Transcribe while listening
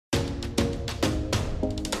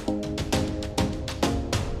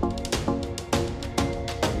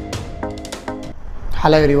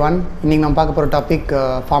Hello everyone. இன்னைக்கு நம்ம பார்க்க போற topic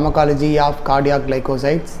pharmacology of cardiac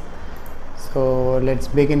glycosides. So let's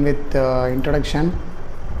begin with introduction.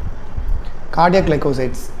 Cardiac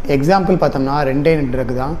glycosides example பார்த்தோம்னா ரெண்டே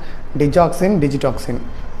ட்ரக் தான், digoxin digitoxin.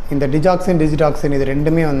 இந்த digoxin digitoxin இது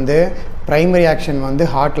ரெண்டுமே வந்து பிரைமரி ஆக்ஷன் வந்து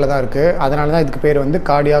ஹார்ட்ல தான் இருக்கு. அதனால தான் இதுக்கு பேர் வந்து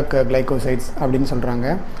cardiac glycosides அப்படினு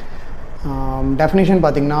சொல்றாங்க. Definition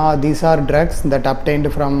பார்த்தீங்கன்னா these are drugs that obtained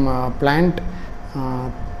from plant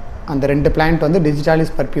அந்த ரெண்டு பிளான்ட் வந்து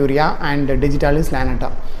டிஜிட்டாலிஸ் பர்பியூரியா அண்ட் டிஜிட்டாலிஸ் லானட்டா.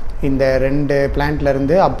 இந்த ரெண்டு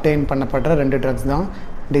பிளான்ட்லேருந்து அப்டெயின் பண்ணப்படுற ரெண்டு ட்ரக்ஸ் தான்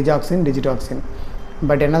டிஜாக்சின் டிஜிடாக்சின்.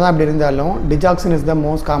 பட் என்ன தான் அப்படி இருந்தாலும் digoxin is the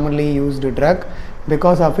most commonly used drug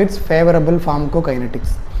because of it's favourable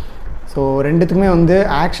ஃபார்மகோகைனெட்டிக்ஸ். So ரெண்டுத்துக்குமே வந்து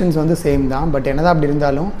ஆக்ஷன்ஸ் வந்து சேம் தான். பட் என்ன தான் அப்படி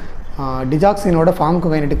இருந்தாலும் டிஜாக்சினோட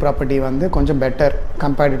ஃபார்மகோகைனெட்டிக் ப்ராப்பர்ட்டி வந்து கொஞ்சம் பெட்டர்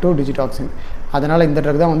கம்பேர்டு டு டிஜிடாக்சின். அதனால் இந்த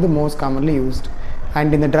ட்ரக் தான் வந்து மோஸ்ட் காமன்லி யூஸ்ட்.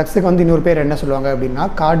 அண்ட் இந்த ட்ரக்ஸுக்கு வந்து இன்னொரு பேர் என்ன சொல்லுவாங்க அப்படின்னா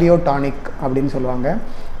கார்டியோடானிக் அப்படின்னு சொல்லுவாங்க.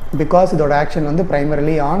 பிகாஸ் இதோட ஆக்ஷன் வந்து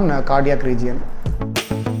primarily on cardiac region.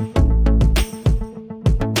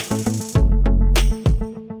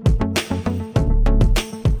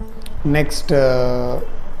 Next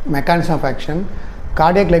mechanism of action.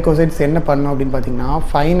 Cardiac glycosides என்ன பண்ணணும் அப்படின்னு பார்த்தீங்கன்னா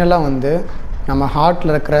ஃபைனலாக வந்து நம்ம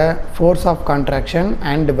ஹார்ட்டில் இருக்கிற force of contraction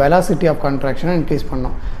and velocity of கான்ட்ராக்ஷனை increase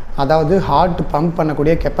பண்ணணும். அதாவது ஹார்ட் பம்ப்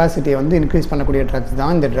பண்ணக்கூடிய கெப்பாசிட்டியை வந்து இன்க்ரீஸ் பண்ணக்கூடிய ட்ரக்ஸ்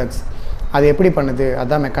தான் இந்த ட்ரக்ஸ். அது எப்படி பண்ணுது,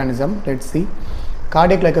 அதுதான் mechanism. Let's see.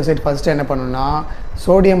 Cardiac glycoside first என்ன பண்ணுன்னா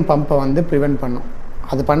சோடியம் பம்பை வந்து ப்ரிவெண்ட் பண்ணும்.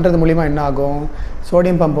 அது பண்ணுறது மூலிமா என்ன ஆகும்,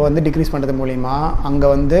 சோடியம் பம்பை வந்து டிக்ரீஸ் பண்ணுறது மூலிமா அங்கே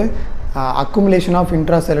வந்து அக்குமுலேஷன் ஆஃப்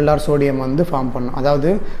இன்ட்ராசெல்லுலார் சோடியம் வந்து ஃபார்ம் பண்ணும்.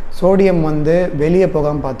 அதாவது சோடியம் வந்து வெளியே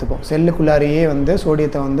போகாமல் பார்த்துக்கும், செல்லுக்குள்ளாரையே வந்து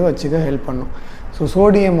சோடியத்தை வந்து வச்சுக்க ஹெல்ப் பண்ணும். ஸோ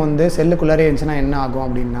சோடியம் வந்து செல்லுக்குள்ளாரே இருந்துச்சுன்னா என்ன ஆகும்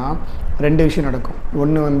அப்படின்னா ரெண்டு விஷயம் நடக்கும்.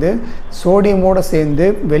 ஒன்று வந்து சோடியமோடு சேர்ந்து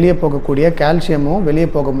வெளியே போகக்கூடிய கால்சியமும் வெளியே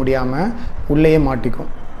போக முடியாமல் உள்ளேயே மாட்டிக்கும்.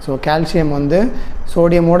 ஸோ கால்சியம் வந்து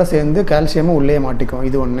சோடியமோடு சேர்ந்து கால்சியமும் உள்ளே மாட்டிக்கும்,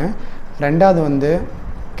 இது ஒன்று. ரெண்டாவது வந்து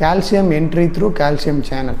calcium entry through calcium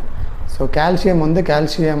channel. So calcium வந்து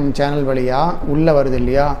கால்சியம் சேனல் வழியாக உள்ளே வருது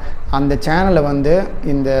இல்லையா, அந்த சேனலை வந்து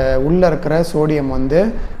இந்த உள்ளே இருக்கிற சோடியம் வந்து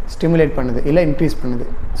ஸ்டிமுலேட் பண்ணுது இல்லை இன்க்ரீஸ் பண்ணுது.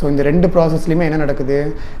 ஸோ இந்த ரெண்டு ப்ராசஸ்லையுமே என்ன நடக்குது,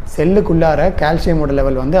 செல்லுக்குள்ளார கால்சியமோட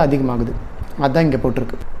லெவல் வந்து அதிகமாகுது. அதுதான் இங்கே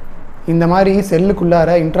போட்டிருக்கு. இந்த மாதிரி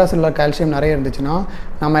செல்லுக்குள்ளார இன்ட்ராசெல்லுலார் கால்சியம் நிறைய இருந்துச்சுன்னா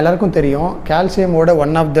நம்ம எல்லாருக்கும் தெரியும் கால்சியமோட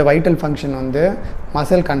one of the vital function வந்து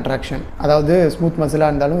மசில் கண்ட்ராக்ஷன். அதாவது ஸ்மூத்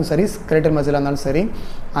மசிலாக இருந்தாலும் சரி, ஸ்கெலெட்டல் மசிலாக இருந்தாலும் சரி,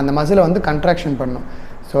 அந்த மசிலை வந்து கண்ட்ராக்ஷன் பண்ணும்.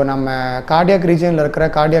 ஸோ நம்ம கார்டியாக் ரீஜனில் இருக்கிற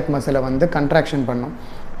கார்டியாக் மசிலை வந்து கண்ட்ராக்ஷன் பண்ணும்.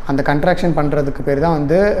 அந்த கண்ட்ராக்ஷன் பண்ணுறதுக்கு பேர் தான்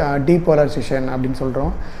வந்து டீபோலரைசேஷன் அப்படின்னு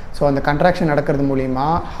சொல்கிறோம். ஸோ அந்த கண்ட்ராக்ஷன் நடக்கிறது மூலிமா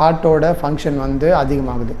ஹார்ட்டோட ஃபங்க்ஷன் வந்து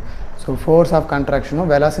அதிகமாகுது. So force of கண்ட்ராக்ஷனும்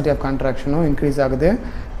velocity of கண்ட்ராக்ஷனும் increase ஆகுது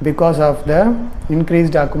because of the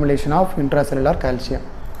increased accumulation of intracellular calcium.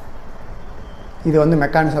 இது வந்து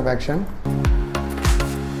mechanism of action.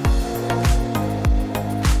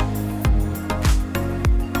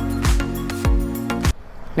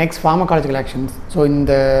 Next pharmacological actions. So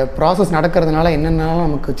இந்த ப்ராசஸ் நடக்கிறதுனால என்னென்னாலும்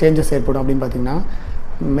நமக்கு சேஞ்சஸ் ஏற்படும் அப்படின்னு பார்த்திங்கன்னா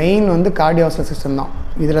மெயின் வந்து கார்டியோவாஸ்குலர் சிஸ்டம் தான்.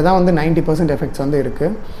 இதில் தான் வந்து 90% எஃபெக்ட்ஸ் வந்து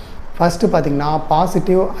இருக்குது. ஃபஸ்ட்டு பார்த்திங்கன்னா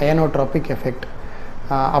பாசிட்டிவ் அயனோட்ராபிக் எஃபெக்ட்.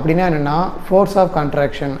 அப்படின்னா என்னென்னா ஃபோர்ஸ் ஆஃப்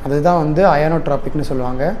கான்ட்ராக்ஷன், அதுதான் வந்து அயனோட்ராபிக்னு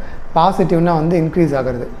சொல்லுவாங்க. பாசிட்டிவ்னா வந்து இன்க்ரீஸ்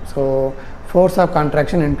ஆகிறது. So force of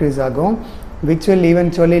contraction increase ஆகும், which will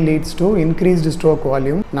eventually leads to increased stroke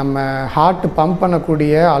volume. நம்ம ஹார்ட் பம்ப்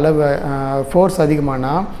பண்ணக்கூடிய அளவு ஃபோர்ஸ்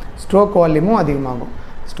அதிகமானா ஸ்ட்ரோக் வால்யூமும் அதிகமாகும்.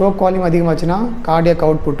 ஸ்ட்ரோக் வால்யூம் அதிகமாச்சுன்னா கார்டியாக்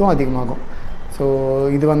அவுட்புட்டும் அதிகமாகும். ஸோ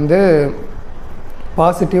இது வந்து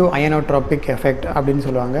பாசிட்டிவ் அயனோட்ராபிக் எஃபெக்ட் அப்படின்னு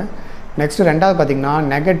சொல்லுவாங்க. நெக்ஸ்ட்டு ரெண்டாவது பார்த்திங்கன்னா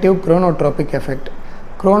நெகட்டிவ் குரோனோட்ராபிக் எஃபெக்ட்.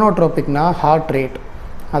 குரோனோட்ராபிக்னா ஹார்ட் ரேட்,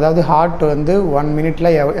 அதாவது ஹார்ட் வந்து 1 minute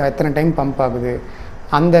எத்தனை டைம் பம்ப் ஆகுது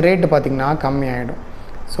அந்த ரேட்டு பார்த்திங்கன்னா கம்மியாகிடும்.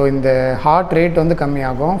 ஸோ இந்த ஹார்ட் ரேட் வந்து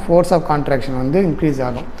கம்மியாகும், ஃபோர்ஸ் ஆஃப் கான்ட்ராக்ஷன் வந்து இன்க்ரீஸ்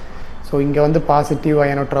ஆகும். ஸோ இங்கே வந்து பாசிட்டிவ்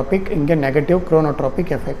அயனோட்ராபிக், இங்கே நெகட்டிவ்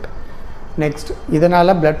குரோனோட்ராபிக் எஃபெக்ட். நெக்ஸ்ட்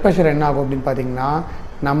இதனால் பிளட் ப்ரெஷர் என்ன ஆகும் அப்படின்னு பார்த்திங்கன்னா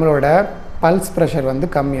நம்மளோட பல்ஸ் ப்ரெஷர் வந்து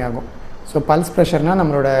கம்மியாகும். ஸோ பல்ஸ் ப்ரெஷர்னால்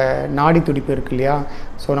நம்மளோட நாடி துடிப்பு இருக்குது இல்லையா,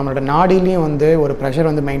 ஸோ நம்மளோட நாடிலையும் வந்து ஒரு ப்ரெஷர்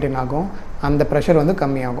வந்து மெயின்டைன் ஆகும், அந்த ப்ரெஷர் வந்து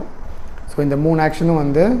கம்மியாகும். ஸோ இந்த 3 ஆக்ஷனும்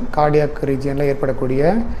வந்து கார்டியாக் ரீஜியனில்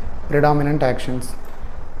ஏற்படக்கூடிய predominant actions.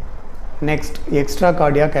 Next extra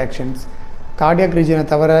cardiac actions. Cardiac ரீஜனை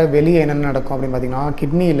தவிர வெளியே என்னென்ன நடக்கும் அப்படின்னு பார்த்திங்கன்னா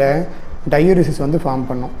கிட்னியில் டயூரிசிஸ் வந்து ஃபார்ம்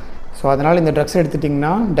பண்ணும். ஸோ அதனால் இந்த ட்ரக்ஸ்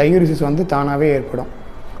எடுத்துட்டிங்கன்னா டயூரிசிஸ் வந்து தானாகவே ஏற்படும்.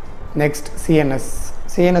 நெக்ஸ்ட்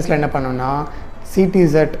சிஎன்எஸில் என்ன பண்ணோன்னா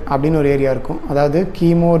சிடிசெட் அப்படின்னு ஒரு ஏரியா இருக்கும், அதாவது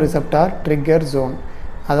கீமோ ரிசெப்டார் ட்ரிக்கர் ஜோன்,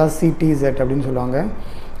 அதாவது சிடிசெட் அப்படின்னு சொல்லுவாங்க.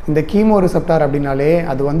 இந்த கீமோ ரிசெப்டார் அப்படின்னாலே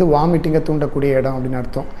அது வந்து வாமிட்டிங்கை தூண்டக்கூடிய இடம் அப்படின்னு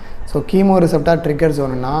அர்த்தம். ஸோ கீமோ ரிசெப்டார் ட்ரிக்கர்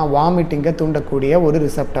ஜோன்னா வாமிட்டிங்கை தூண்டக்கூடிய ஒரு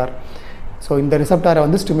ரிசெப்டார். ஸோ இந்த ரிசப்டாரை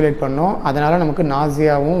வந்து ஸ்டிமுலேட் பண்ணும். அதனால் நமக்கு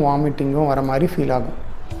நாசியாவும் வாமிட்டிங்கும் வர மாதிரி ஃபீல் ஆகும்.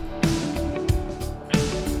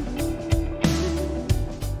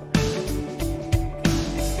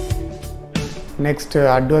 Next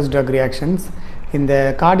adverse drug reactions. இந்த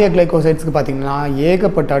கார்டியாக் கிளைகோசைட்ஸ்க்கு பார்த்திங்கன்னா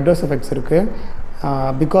ஏகப்பட்ட அட்வர்ஸ் எஃபெக்ட்ஸ் இருக்குது.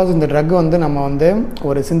 பிகாஸ் இந்த ட்ரக் வந்து நம்ம வந்து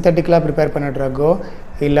ஒரு சிந்தட்டிக்கலாக ப்ரிப்பேர் பண்ண ட்ரக்கோ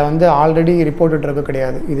இல்லை வந்து ஆல்ரெடி ரிப்போர்ட்டட் ட்ரக்கோ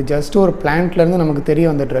கிடையாது. இது ஜஸ்ட் ஒரு பிளான்ட்லேருந்து நமக்கு தெரிய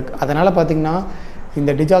வந்த ட்ரக். அதனால் பார்த்திங்கன்னா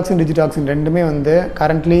இந்த டிஜிடாக்சின் ரெண்டுமே வந்து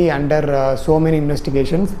currently under so many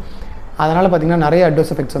investigations. அதனால் பார்த்திங்கன்னா நிறைய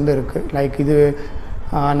அட்வர்ஸ் எஃபெக்ட்ஸ் வந்து இருக்குது. லைக் இது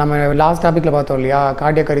நம்ம லாஸ்ட் டாப்பிக்கில் பார்த்தோம் இல்லையா,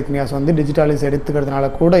 கார்டியாக் அரித்மியாஸ் வந்து டிஜிட்டாலிஸ் எடுத்துக்கிறதுனால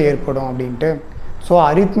கூட ஏற்படும் அப்படின்ட்டு. ஸோ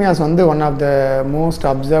அரித்மியாஸ் வந்து one of the most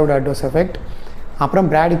observed adverse effect. அப்புறம்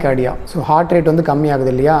பிராடிகார்டியா. ஸோ ஹார்ட் ரேட் வந்து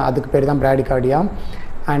கம்மியாகுது இல்லையா, அதுக்கு பேர் தான் பிராடிகார்டியா.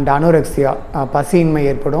 அண்ட் அனோரெக்சியா, பசியின்மை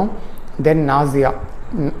ஏற்படும். தென்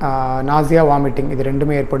நாசியா வாமிட்டிங், இது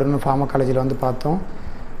ரெண்டுமே ஏற்படும்னு ஃபார்மகாலஜியில் வந்து பார்த்தோம்.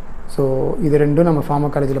 ஸோ இது ரெண்டும் நம்ம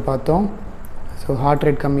ஃபார்மகாலஜியில் பார்த்தோம். ஸோ ஹார்ட்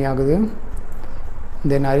ரேட் கம்மியாகுது,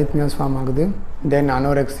 தென் அரித்மியாஸ் ஃபார்ம் ஆகுது, தென்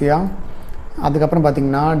அனோரெக்சியா. அதுக்கப்புறம்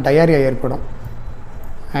பார்த்திங்கன்னா டயரியா ஏற்படும்.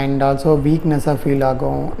 அண்ட் ஆல்சோ வீக்னஸாக ஃபீல்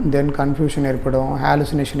ஆகும். தென் கன்ஃபியூஷன் ஏற்படும்,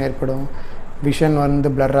 ஹாலுசினேஷன் ஏற்படும், விஷன் வந்து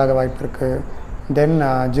பிளர் ஆக வாய்ப்பு இருக்குது. தென்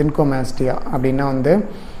ஜின்கோமாஸ்டியா அப்படின்னா வந்து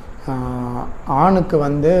ஆணுக்கு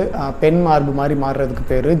வந்து பெண் மார்பு மாதிரி மாறுறதுக்கு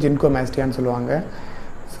பேர் ஜின்கோமாஸ்டியான்னு சொல்லுவாங்க.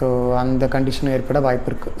 ஸோ அந்த கண்டிஷன் ஏற்பட வாய்ப்பு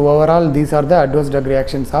இருக்குது. Overall these are the adverse drug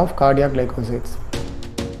reactions of cardiac glycosides.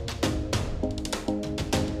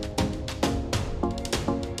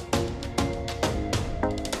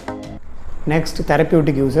 Next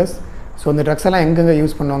therapeutic uses. So இந்த ட்ரக்ஸ் எல்லாம் எங்கெங்கே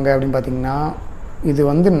யூஸ் பண்ணுவாங்க அப்படின்னு பார்த்திங்கன்னா, இது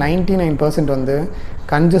வந்து 99% வந்து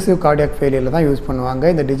கன்ஜசிவ் கார்டியாக் ஃபெயிலியரில் தான் யூஸ் பண்ணுவாங்க.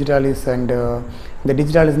 இந்த டிஜிட்டாலிஸ் அண்ட் இந்த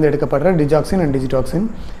டிஜிட்டாலிஸ்லேருந்து எடுக்கப்படுற டிஜாக்சின் அண்ட் டிஜிடாக்சின்.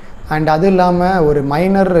 அண்ட் அது இல்லாமல் ஒரு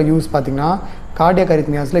மைனர் யூஸ் பார்த்திங்கன்னா கார்டியாக்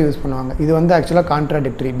அரித்மியாஸில் யூஸ் பண்ணுவாங்க. இது வந்து ஆக்சுவலாக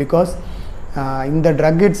கான்ட்ராடிக்டரி. பிகாஸ் இந்த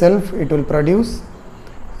drug it self it will produce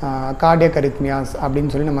cardiac arrhythmias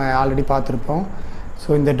அப்படின்னு சொல்லி நம்ம ஆல்ரெடி பார்த்துருப்போம்.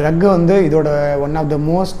 ஸோ இந்த ட்ரக்கு வந்து இதோட one of the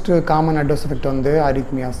most common adverse effect வந்து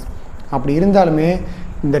அரித்மியாஸ். அப்படி இருந்தாலுமே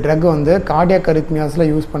இந்த ட்ரக் வந்து கார்டியாக் அரித்மியாஸில்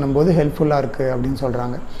யூஸ் பண்ணும்போது ஹெல்ப்ஃபுல்லாக இருக்குது அப்படின்னு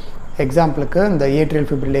சொல்கிறாங்க. எக்ஸாம்பிளுக்கு இந்த ஏட்ரியல்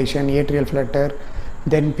ஃபிப்ரிலேஷன், ஏட்ரியல் ஃப்ளட்டர்,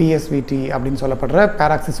 தென் பிஎஸ்விடி அப்படின்னு சொல்லப்படுற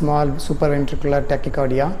பேராக்சிஸ்மால் சூப்பர் வென்ட்ரிகுலர்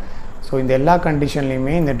டெக்கிகார்டியா. ஸோ இந்த எல்லா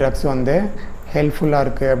கண்டிஷன்லேயுமே இந்த ட்ரக்ஸ் வந்து ஹெல்ப்ஃபுல்லாக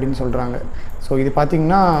இருக்குது அப்படின்னு சொல்கிறாங்க. ஸோ இது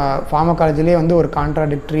பார்த்திங்கன்னா ஃபார்மகாலஜிலே வந்து ஒரு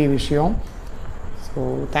கான்ட்ராடிக்டரி விஷயம். ஸோ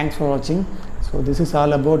தேங்க்ஸ் ஃபார் வாட்சிங். So this is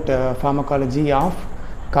all about pharmacology of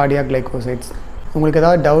cardiac glycosides. உங்களுக்கு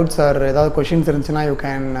ஏதாவது டவுட்ஸ் ஆர் ஏதாவது கொஷின்ஸ் இருந்துச்சுன்னா you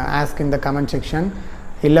can ask in the comment section.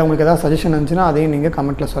 இல்லை உங்களுக்கு ஏதாவது சஜஷன் இருந்துச்சுன்னா அதையும் நீங்கள்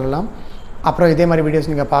கமெண்ட்டில் சொல்லலாம். அப்புறம் இதே மாதிரி வீடியோஸ்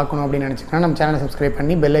நீங்கள் பார்க்கணும் அப்படின்னு நினச்சிங்கன்னா நம்ம சேனலை சப்ஸ்கிரைப்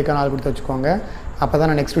பண்ணி பெல் ஐக்கான் ஆல் கொடுத்து வச்சுக்கோங்க. அப்போ தான்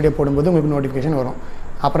நான் நெக்ஸ்ட் வீடியோ போடும்போது உங்களுக்கு நோட்டிஃபிகேஷன் வரும்.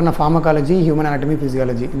 அப்புறம் நான் ஃபார்மகாலஜி, ஹியூமன் அனாட்டமி,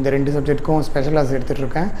 ஃபிசியாலஜி இந்த 2 சப்ஜெக்ட்டுக்கும் ஸ்பெஷல் கிளாஸ் எடுத்துகிட்டு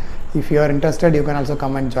இருக்கேன். If you are interested you can also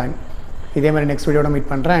come and join. இதே மாதிரி நெக்ஸ்ட் வீடியோட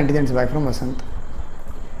மீட் பண்ணுறேன். And தென்ஸ் by from Vasanth.